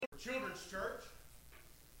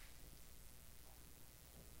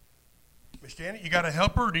Miss Janet, you got a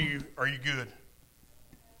helper, or are you good?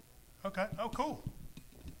 Okay. Oh, cool.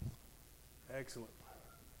 Excellent.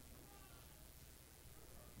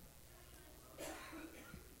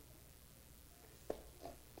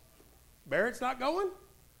 Barrett's not going?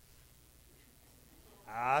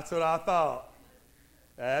 That's what I thought.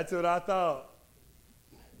 That's what I thought.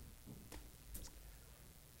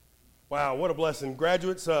 Wow, what a blessing.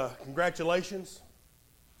 Graduates, congratulations.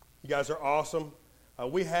 You guys are awesome.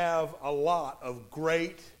 We have a lot of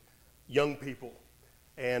great young people.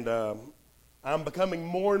 And I'm becoming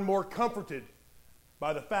more and more comforted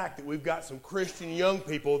by the fact that we've got some Christian young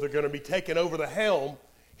people that are going to be taking over the helm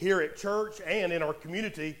here at church and in our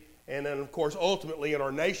community, and then, of course, ultimately in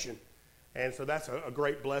our nation. And so that's a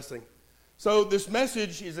great blessing. So this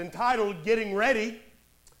message is entitled Getting Ready.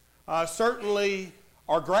 Certainly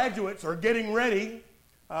our graduates are getting ready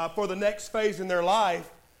for the next phase in their life.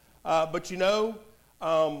 But you know,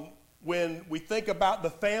 when we think about the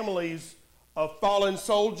families of fallen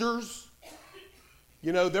soldiers,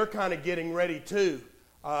 you know, they're kind of getting ready too.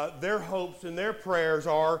 Their hopes and their prayers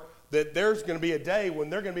are that there's going to be a day when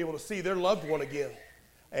they're going to be able to see their loved one again.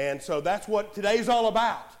 And so that's what today's all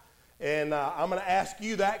about. And I'm going to ask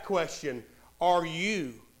you that question. Are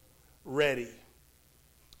you ready?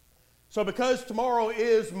 So because tomorrow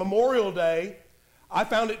is Memorial Day, I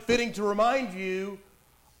found it fitting to remind you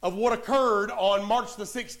of what occurred on March the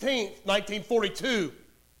 16th, 1942.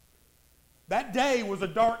 That day was a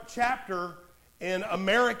dark chapter in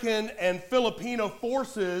American and Filipino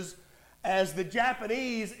forces as the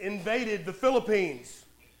Japanese invaded the Philippines.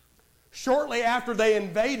 Shortly after they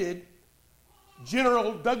invaded,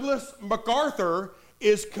 General Douglas MacArthur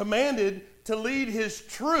is commanded to lead his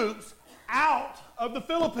troops out of the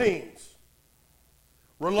Philippines.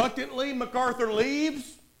 Reluctantly, MacArthur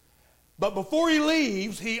leaves, but before he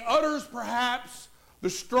leaves, he utters perhaps the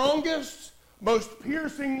strongest, most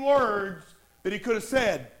piercing words that he could have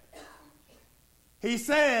said. He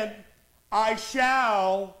said, "I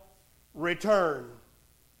shall return."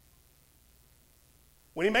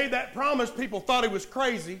 When he made that promise, people thought he was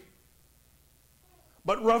crazy.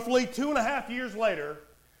 But roughly 2.5 years later,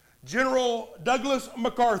 General Douglas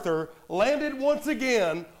MacArthur landed once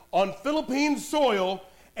again on Philippine soil,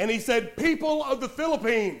 and he said, "People of the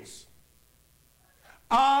Philippines,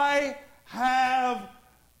 I have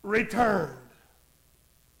returned."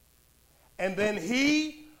 And then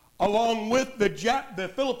he, along with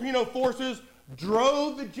the Filipino forces,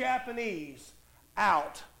 drove the Japanese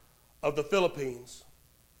out of the Philippines.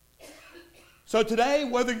 So today,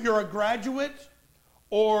 whether you're a graduate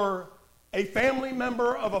or a family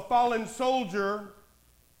member of a fallen soldier,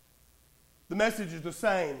 the message is the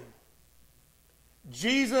same.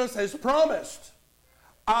 Jesus has promised,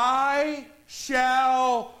 "I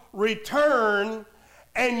shall return,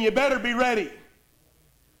 and you better be ready."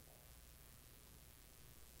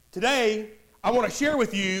 Today, I want to share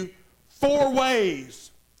with you 4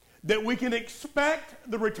 ways that we can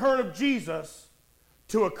expect the return of Jesus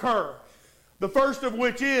to occur. The first of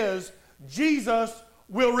which is Jesus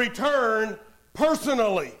will return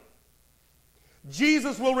personally.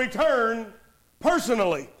 Jesus will return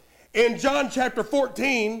personally. In John chapter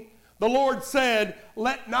 14, the Lord said,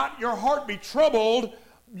 "Let not your heart be troubled.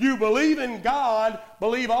 You believe in God,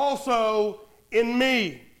 believe also in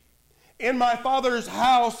me. In my Father's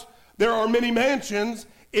house there are many mansions.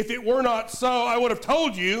 If it were not so, I would have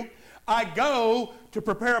told you. I go to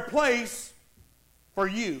prepare a place for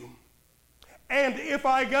you. And if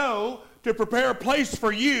I go to prepare a place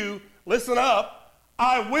for you," listen up,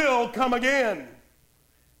 "I will come again.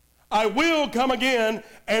 I will come again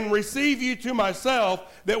and receive you to myself,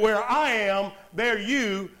 that where I am, there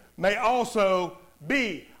you may also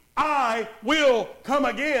be." I will come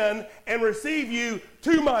again and receive you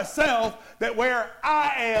to myself, that where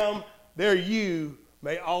I am, there you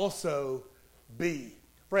may also be.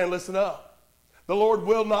 Friend, listen up. The Lord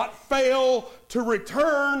will not fail to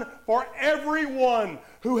return for everyone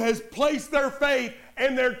who has placed their faith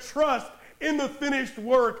and their trust in the finished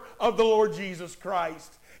work of the Lord Jesus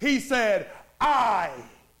Christ. He said, "I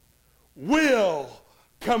will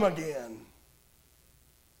come again."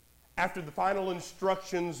 After the final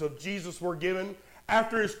instructions of Jesus were given,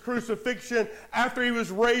 after his crucifixion, after he was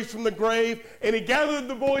raised from the grave, and he gathered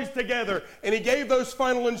the boys together, and he gave those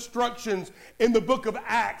final instructions in the book of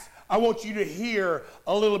Acts, I want you to hear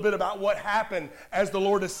a little bit about what happened as the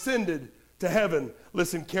Lord ascended to heaven.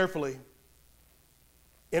 Listen carefully.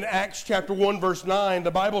 In Acts chapter 1, verse 9,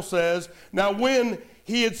 the Bible says, "Now when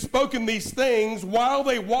he had spoken these things, while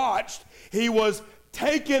they watched, he was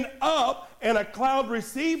taken up, and a cloud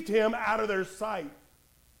received him out of their sight.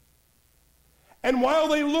 And while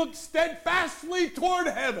they looked steadfastly toward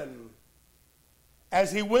heaven,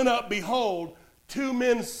 as he went up, behold, two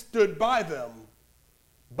men stood by them,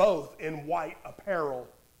 both in white apparel,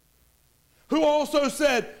 who also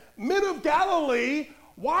said, Men of Galilee,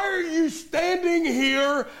 why are you standing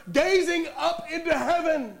here gazing up into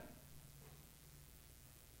heaven?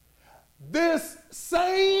 This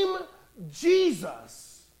same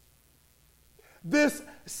Jesus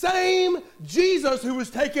who was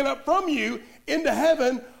taken up from you into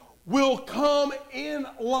heaven will come in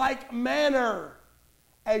like manner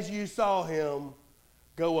as you saw him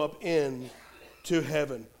go up into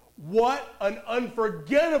heaven. What an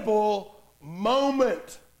unforgettable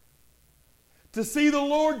moment to see the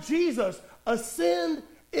Lord Jesus ascend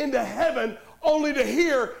into heaven, only to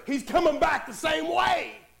hear he's coming back the same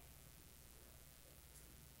way.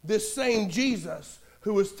 This same Jesus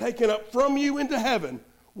who was taken up from you into heaven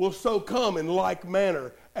will so come in like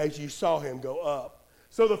manner as you saw him go up.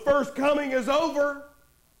 So the first coming is over.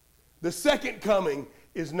 The second coming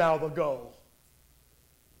is now the goal.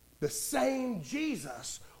 The same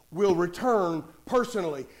Jesus will return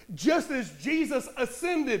personally. Just as Jesus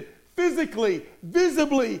ascended physically,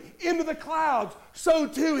 visibly into the clouds, so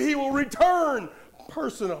too he will return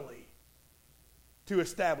personally to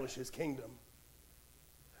establish his kingdom.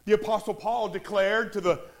 The Apostle Paul declared to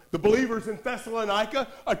the believers in Thessalonica,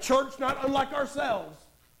 a church not unlike ourselves.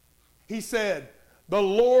 He said, the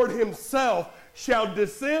Lord himself shall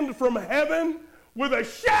descend from heaven with a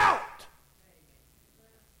shout,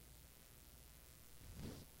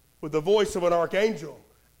 with the voice of an archangel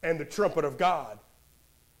and the trumpet of God.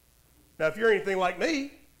 Now, if you're anything like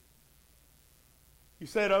me, you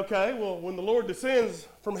said, okay, well, when the Lord descends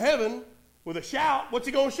from heaven with a shout, what's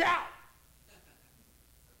he going to shout?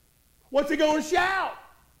 What's he going to shout?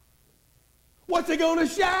 What's he going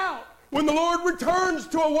to shout? When the Lord returns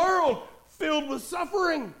to a world filled with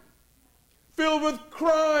suffering, filled with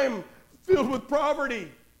crime, filled with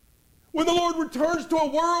poverty. When the Lord returns to a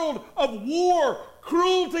world of war,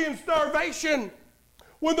 cruelty, and starvation.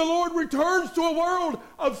 When the Lord returns to a world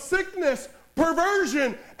of sickness,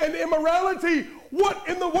 perversion, and immorality, what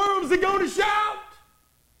in the world is he going to shout?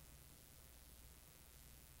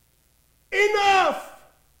 Enough!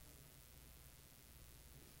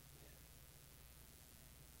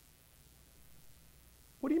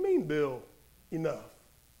 What do you mean, Bill? Enough.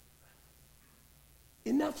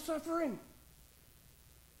 Enough suffering.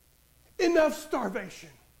 Enough starvation.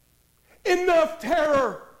 Enough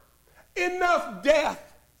terror. Enough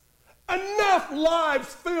death. Enough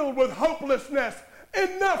lives filled with hopelessness.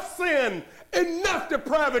 Enough sin. Enough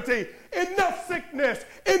depravity. Enough sickness.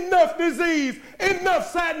 Enough disease.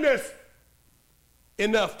 Enough sadness.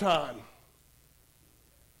 Enough time.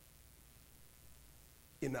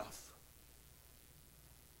 Enough.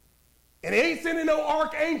 And he ain't sending no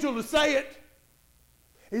archangel to say it.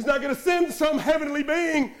 He's not going to send some heavenly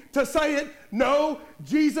being to say it. No,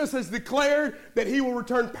 Jesus has declared that he will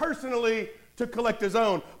return personally to collect his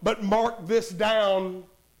own. But mark this down.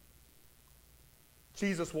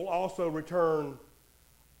 Jesus will also return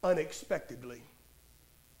unexpectedly.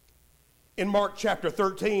 In Mark chapter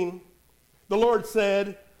 13, the Lord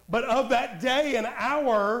said, but of that day and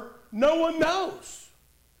hour no one knows,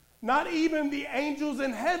 not even the angels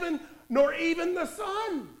in heaven, nor even the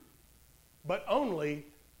Son, but only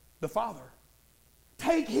the Father.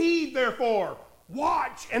 Take heed, therefore,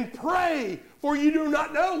 watch and pray, for you do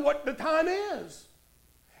not know what the time is.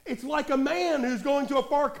 It's like a man who's going to a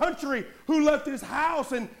far country who left his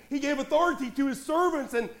house and he gave authority to his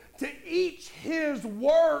servants and to each his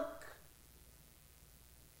work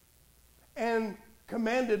and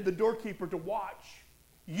commanded the doorkeeper to watch.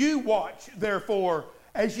 You watch, therefore,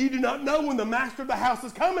 as you do not know when the master of the house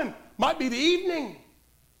is coming. Might be the evening.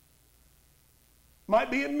 Might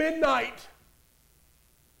be at midnight.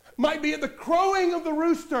 Might be at the crowing of the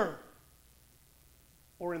rooster.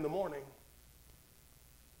 Or in the morning.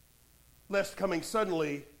 Lest coming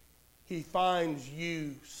suddenly, he finds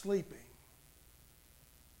you sleeping.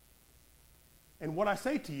 And what I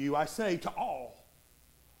say to you, I say to all,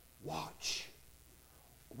 watch,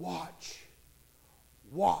 watch,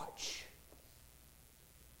 watch.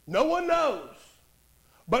 No one knows,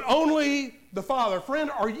 but only the Father. Friend,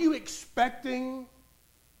 are you expecting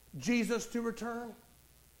Jesus to return?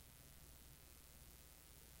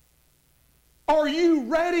 Are you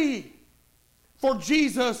ready for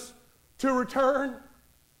Jesus to return?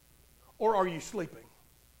 Or are you sleeping?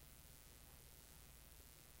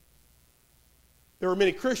 There are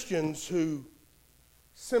many Christians who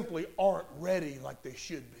simply aren't ready like they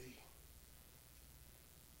should be.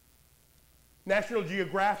 National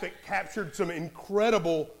Geographic captured some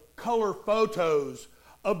incredible color photos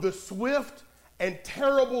of the swift and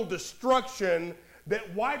terrible destruction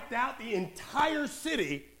that wiped out the entire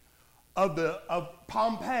city of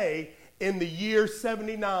Pompeii in the year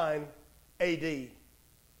 79 AD.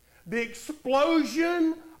 The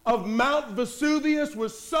explosion of Mount Vesuvius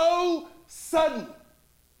was so sudden.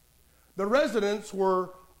 The residents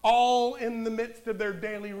were all in the midst of their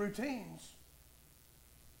daily routines.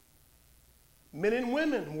 Men and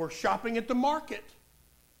women were shopping at the market.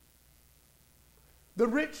 The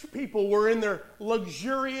rich people were in their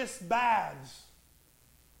luxurious baths.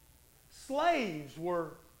 Slaves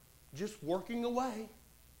were just working away.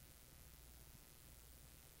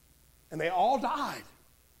 And they all died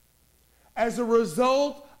as a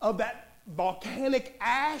result of that volcanic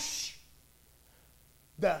ash,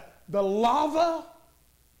 the lava,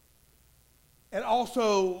 and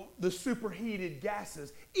also the superheated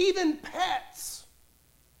gases. Even pets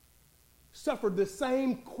suffered the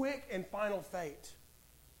same quick and final fate.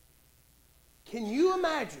 Can you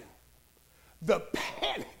imagine the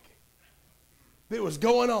panic that was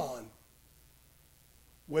going on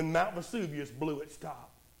when Mount Vesuvius blew its top?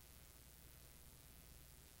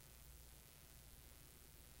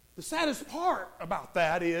 The saddest part about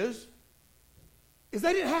that is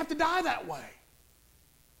they didn't have to die that way.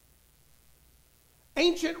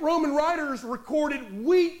 Ancient Roman writers recorded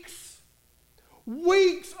weeks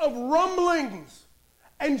of rumblings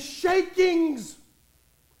and shakings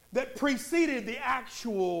that preceded the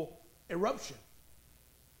actual eruption.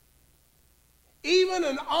 Even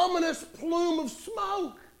an ominous plume of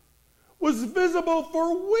smoke was visible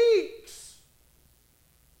for weeks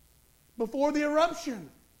before the eruption.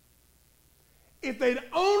 If they'd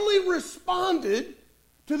only responded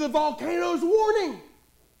to the volcano's warning.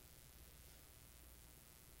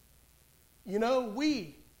 You know,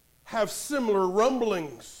 we have similar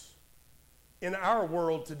rumblings in our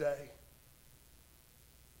world today.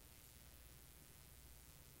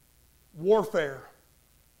 Warfare,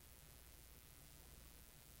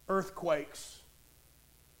 earthquakes,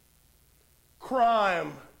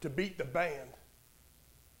 crime to beat the band.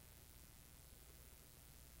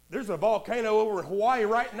 There's a volcano over in Hawaii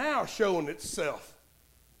right now showing itself.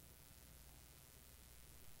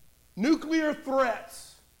 Nuclear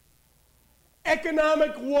threats,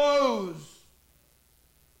 economic woes,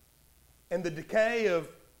 and the decay of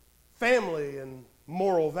family and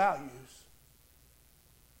moral values.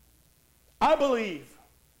 I believe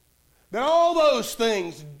that all those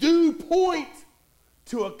things do point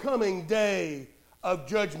to a coming day of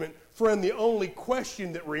judgment. Friend, the only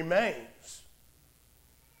question that remains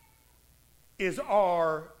is,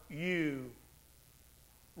 are you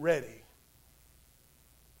ready?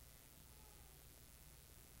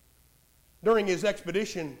 During his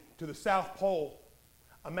expedition to the South Pole,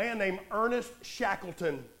 a man named Ernest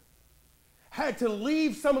Shackleton had to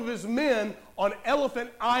leave some of his men on Elephant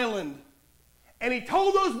Island. And he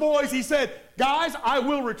told those boys, he said, guys, I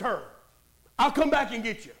will return. I'll come back and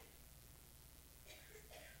get you.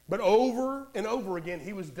 But over and over again,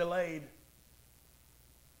 he was delayed.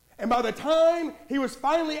 And by the time he was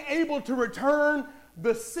finally able to return,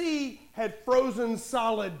 the sea had frozen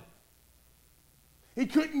solid. He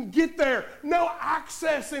couldn't get there. No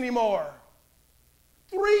access anymore.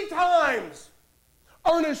 3 times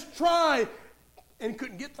Ernest tried and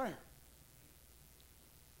couldn't get there.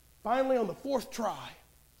 Finally, on the 4th try,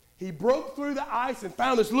 he broke through the ice and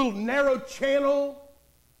found this little narrow channel.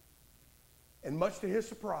 And much to his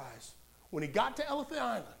surprise, when he got to Elephant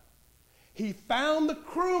Island, he found the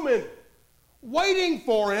crewmen waiting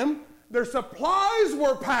for him. Their supplies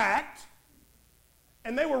were packed,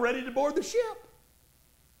 and they were ready to board the ship.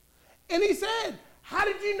 And he said, how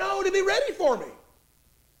did you know to be ready for me?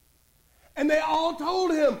 And they all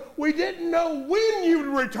told him, we didn't know when you'd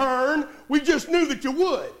return, we just knew that you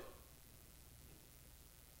would.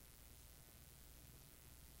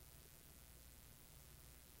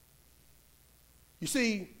 You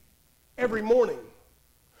see, every morning,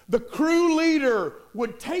 the crew leader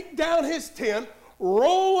would take down his tent,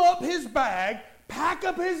 roll up his bag, pack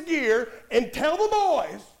up his gear, and tell the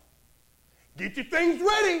boys, get your things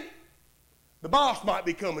ready. The boss might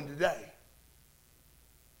be coming today.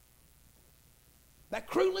 That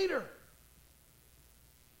crew leader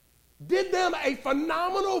did them a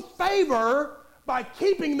phenomenal favor by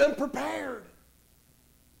keeping them prepared.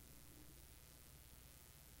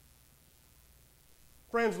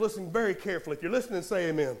 Friends, listen very carefully. If you're listening, say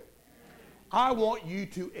amen. I want you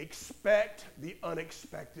to expect the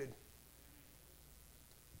unexpected.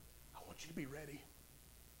 I want you to be ready.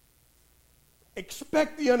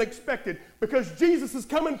 Expect the unexpected, because Jesus is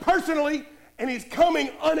coming personally and he's coming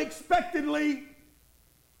unexpectedly.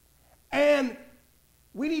 And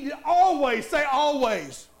we need to always, say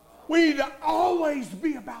always, we need to always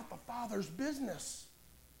be about the Father's business.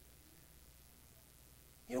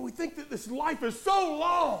 You know, we think that this life is so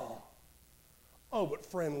long. Oh, but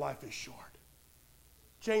friend, life is short.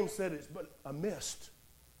 James said it's but a mist,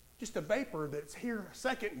 just a vapor that's here a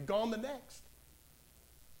second and gone the next.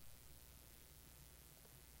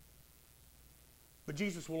 But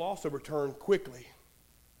Jesus will also return quickly.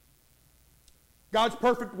 God's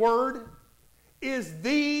perfect word is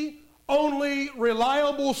the only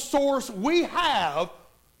reliable source we have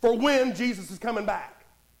for when Jesus is coming back.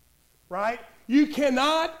 Right? You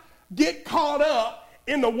cannot get caught up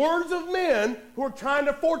in the words of men who are trying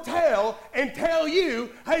to foretell and tell you,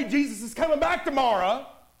 hey, Jesus is coming back tomorrow,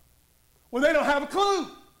 when they don't have a clue.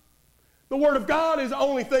 The Word of God is the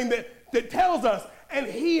only thing that tells us. And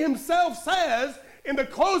He Himself says in the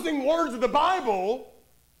closing words of the Bible,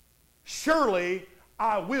 surely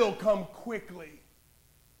I will come quickly.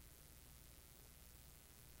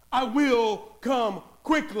 I will come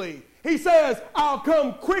quickly. He says, I'll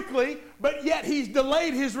come quickly, but yet He's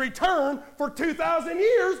delayed His return for 2,000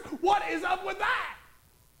 years. What is up with that?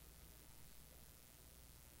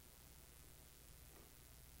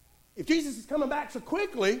 If Jesus is coming back so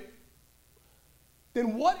quickly,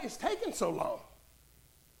 then what is taking so long?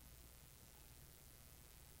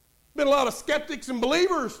 Been a lot of skeptics and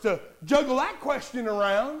believers to juggle that question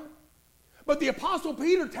around. But the Apostle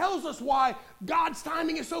Peter tells us why God's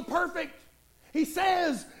timing is so perfect. He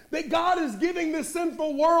says that God is giving this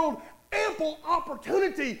sinful world ample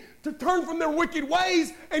opportunity to turn from their wicked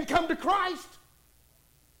ways and come to Christ.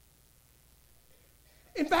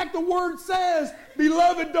 In fact, the Word says,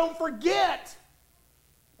 beloved, don't forget.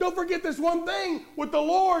 Don't forget this one thing. With the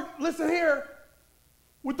Lord, listen here.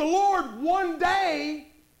 With the Lord, one day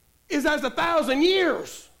is as 1,000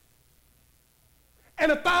 years.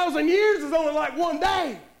 And 1,000 years is only like one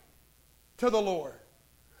day to the Lord.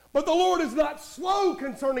 But the Lord is not slow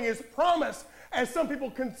concerning His promise, as some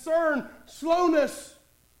people concern slowness.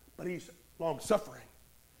 But He's long-suffering.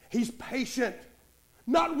 He's patient,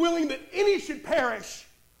 not willing that any should perish,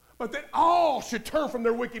 but that all should turn from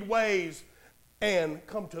their wicked ways and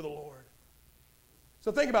come to the Lord.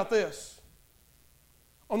 So think about this.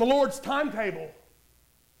 On the Lord's timetable,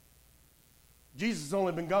 Jesus has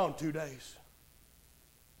only been gone 2 days.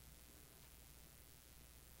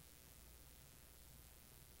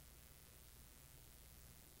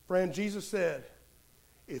 Friend, Jesus said,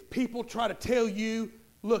 if people try to tell you,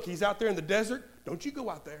 look, He's out there in the desert, don't you go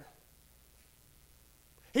out there.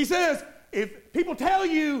 He says, if people tell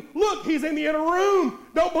you, look, He's in the inner room,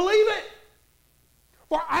 don't believe it.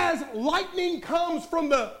 For as lightning comes from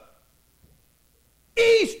the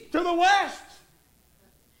east to the west,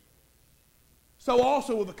 so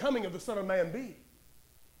also will the coming of the Son of Man be.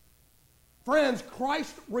 Friends,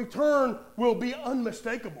 Christ's return will be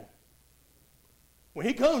unmistakable. When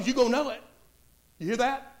He comes, you're going to know it. You hear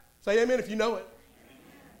that? Say amen if you know it.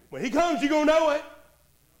 When He comes, you're going to know it.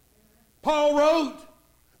 Paul wrote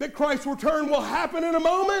that Christ's return will happen in a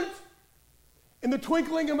moment, in the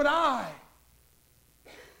twinkling of an eye.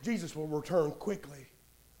 Jesus will return quickly,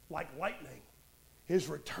 like lightning. His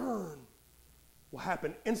return will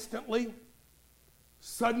happen instantly,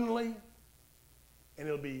 suddenly, and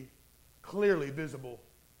it'll be clearly visible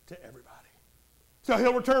to everybody. So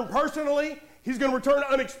He'll return personally. He's going to return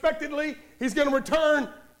unexpectedly. He's going to return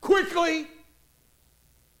quickly.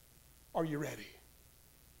 Are you ready?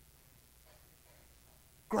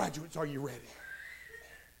 Graduates, are you ready?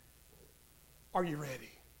 Are you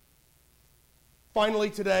ready?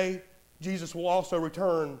 Finally, today, Jesus will also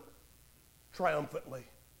return triumphantly.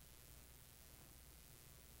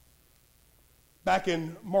 Back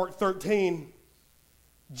in Mark 13,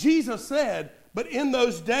 Jesus said, but in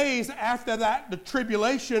those days after that, the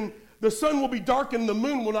tribulation, the sun will be darkened, the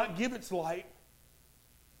moon will not give its light.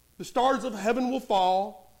 The stars of heaven will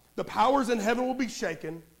fall, the powers in heaven will be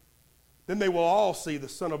shaken. Then they will all see the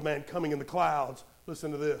Son of Man coming in the clouds.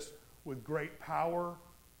 Listen to this, with great power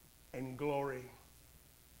and glory.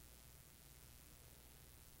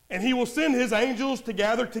 And He will send His angels to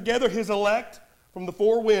gather together His elect from the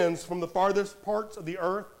four winds, from the farthest parts of the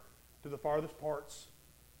earth to the farthest parts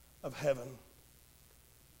of heaven.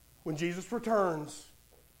 When Jesus returns,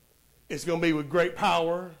 it's going to be with great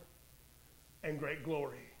power and great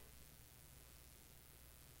glory.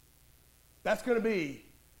 That's going to be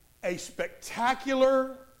a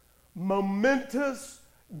spectacular, momentous,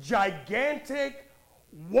 gigantic,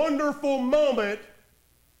 wonderful moment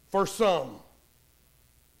for some.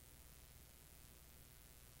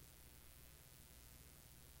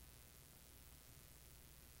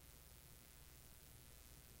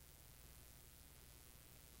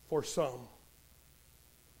 for some.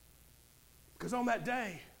 Because on that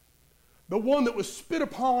day, the one that was spit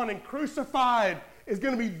upon and crucified is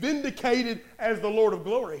going to be vindicated as the Lord of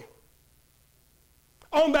glory.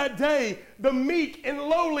 On that day, the meek and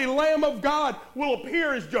lowly Lamb of God will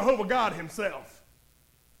appear as Jehovah God himself.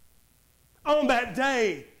 On that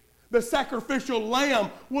day, the sacrificial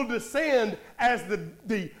lamb will descend as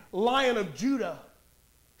the Lion of Judah,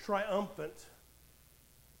 triumphant.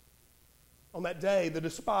 On that day, the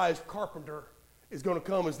despised carpenter is going to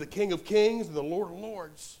come as the King of Kings and the Lord of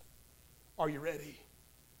Lords. Are you ready?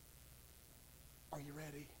 Are you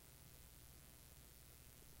ready?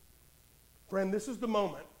 Friend, this is the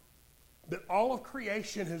moment that all of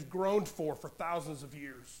creation has groaned for thousands of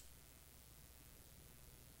years.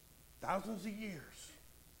 Thousands of years.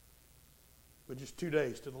 But just 2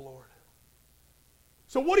 days to the Lord.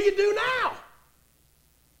 So what do you do now?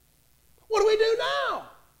 What do we do now?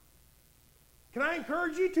 Can I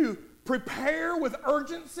encourage you to prepare with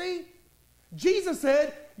urgency? Jesus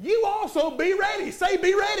said, you also be ready. Say,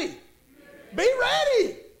 be ready. Be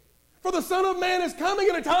ready. For the Son of Man is coming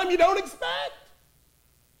at a time you don't expect.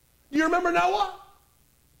 Do you remember Noah?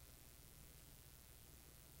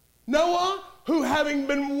 Noah, who having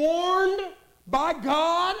been warned by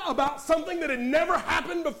God about something that had never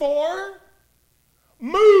happened before,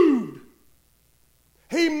 moved.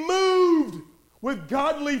 He moved with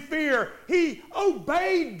godly fear. He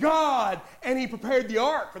obeyed God, and he prepared the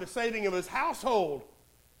ark for the saving of his household.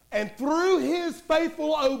 And through his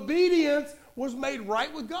faithful obedience was made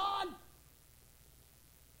right with God.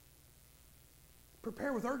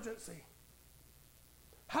 Prepare with urgency.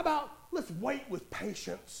 How about let's wait with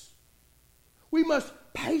patience? We must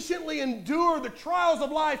patiently endure the trials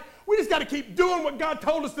of life. We just got to keep doing what God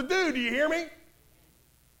told us to do. Do you hear me?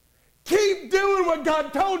 Keep doing what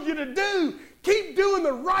God told you to do. Keep doing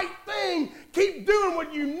the right thing. Keep doing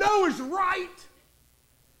what you know is right.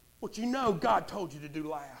 What you know God told you to do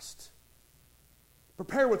last.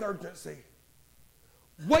 Prepare with urgency.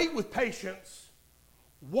 Wait with patience.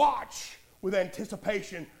 Watch with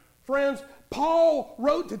anticipation. Friends, Paul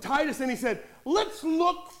wrote to Titus and he said, let's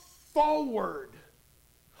look forward.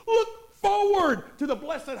 Look forward to the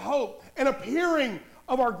blessed hope and appearing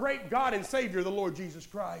of our great God and Savior, the Lord Jesus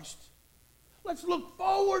Christ. Let's look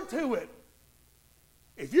forward to it.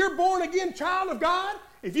 If you're born again child of God,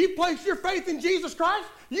 if you place your faith in Jesus Christ,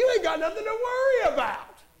 you ain't got nothing to worry about.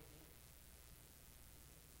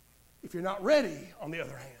 If you're not ready, on the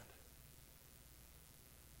other hand,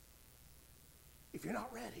 if you're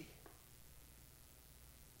not ready,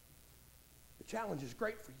 the challenge is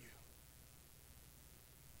great for you.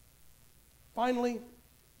 Finally,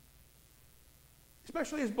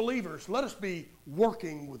 especially as believers, let us be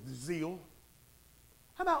working with zeal.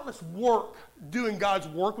 How about let's work doing God's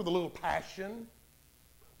work with a little passion,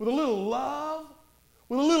 with a little love,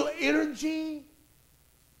 with a little energy,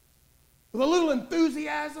 with a little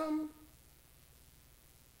enthusiasm.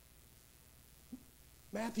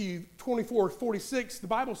 Matthew 24:46, the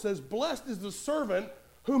Bible says, blessed is the servant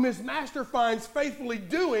whom his master finds faithfully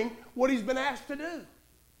doing what he's been asked to do.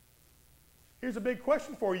 Here's a big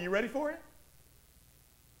question for you. You ready for it?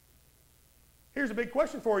 Here's a big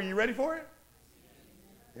question for you. You ready for it?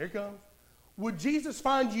 Here it comes. Would Jesus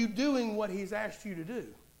find you doing what he's asked you to do?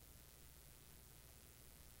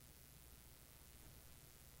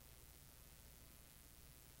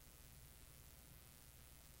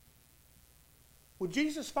 Would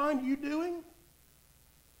Jesus find you doing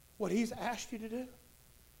what he's asked you to do?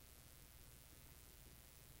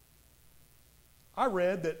 I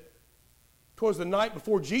read that 'twas the night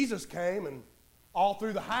before Jesus came, and all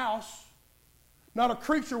through the house, not a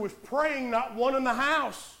creature was praying, not one in the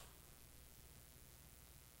house.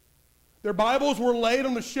 Their Bibles were laid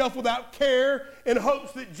on the shelf without care in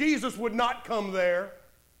hopes that Jesus would not come there.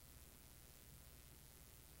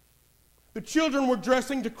 The children were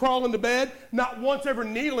dressing to crawl into bed, not once ever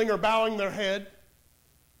kneeling or bowing their head.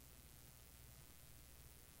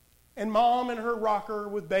 And Mom in her rocker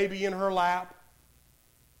with baby in her lap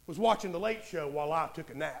was watching the Late Show while I took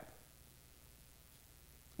a nap.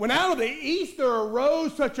 When out of the east there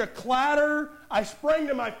arose such a clatter, I sprang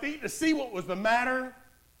to my feet to see what was the matter.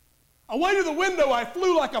 Away to the window I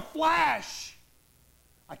flew like a flash.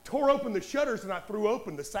 I tore open the shutters and I threw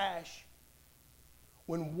open the sash.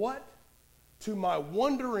 When what to my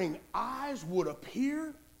wondering eyes would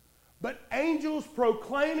appear, but angels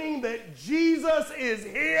proclaiming that Jesus is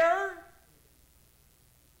here,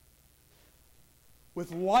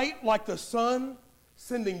 with light like the sun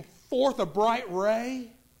sending forth a bright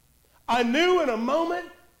ray, I knew in a moment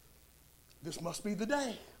this must be the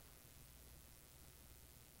day.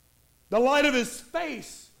 The light of his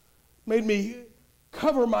face made me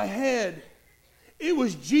cover my head. It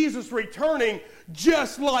was Jesus returning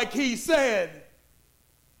just like he said.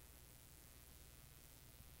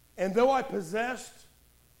 And though I possessed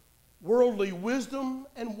worldly wisdom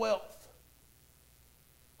and wealth,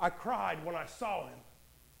 I cried when I saw him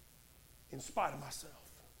in spite of myself.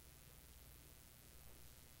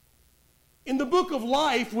 In the book of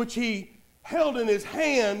life, which he held in his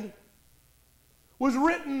hand, was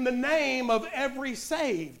written the name of every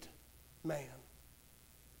saved man.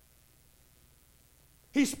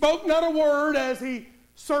 He spoke not a word as he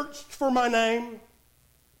searched for my name.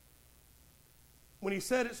 When he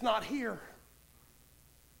said, "It's not here,"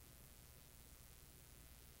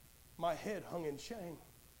 my head hung in shame.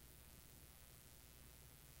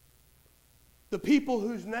 The people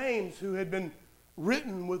whose names who had been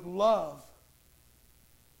written with love,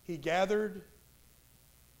 he gathered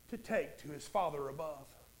to take to his Father above.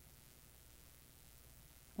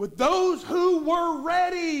 With those who were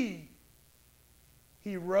ready,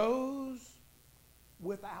 he rose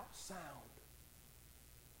without sound,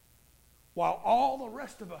 while all the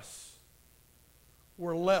rest of us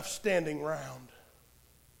were left standing round.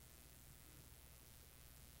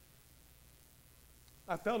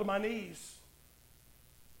 I fell to my knees,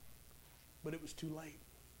 but it was too late.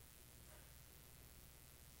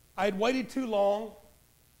 I had waited too long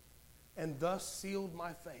and thus sealed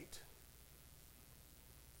my fate.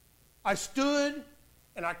 I stood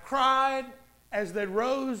and I cried as they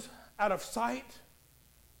rose out of sight.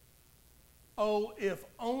 Oh, if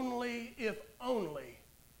only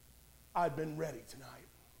I'd been ready tonight.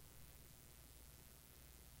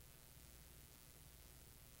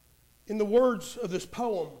 In the words of this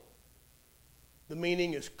poem, the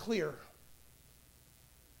meaning is clear.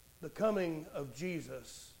 The coming of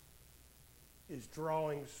Jesus is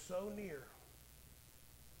drawing so near.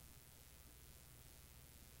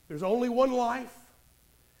 There's only one life,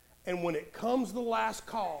 and when it comes the last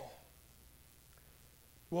call,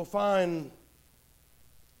 we'll find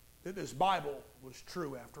that this Bible was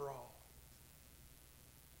true after all.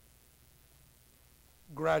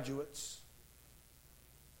 Graduates,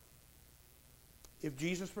 if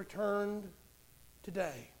Jesus returned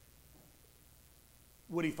today,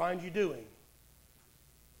 would he find you doing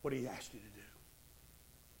what he asked you to do?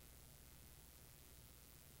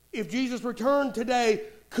 If Jesus returned today,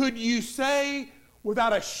 could you say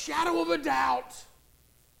without a shadow of a doubt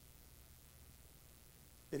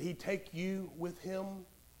that he'd take you with him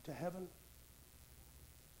to heaven?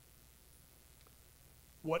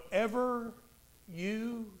 Whatever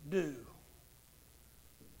you do,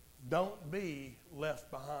 don't be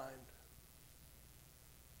left behind.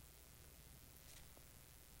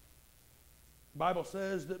 The Bible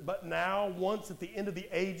says that but now, once at the end of the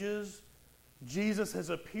ages, Jesus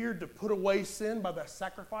has appeared to put away sin by the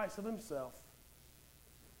sacrifice of himself.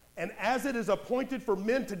 And as it is appointed for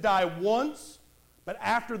men to die once, but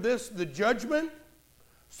after this the judgment,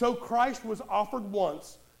 so Christ was offered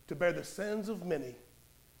once to bear the sins of many.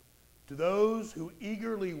 To those who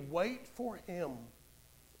eagerly wait for him,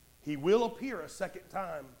 he will appear a second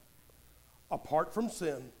time, apart from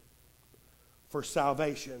sin, for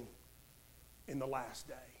salvation in the last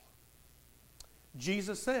day.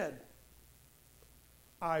 Jesus said,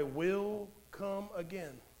 I will come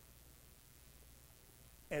again.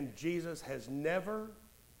 And Jesus has never,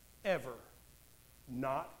 ever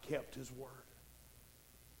not kept his word.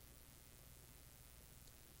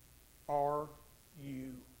 Are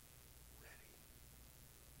you ready?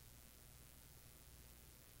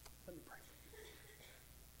 Let me pray for you.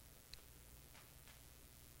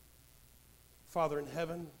 Father in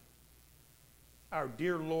heaven, our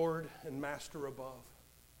dear Lord and Master above,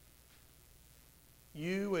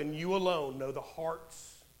 you and you alone know the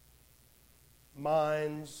hearts,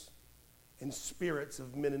 minds, and spirits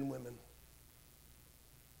of men and women.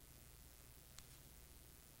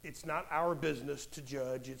 It's not our business to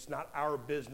judge. It's not our business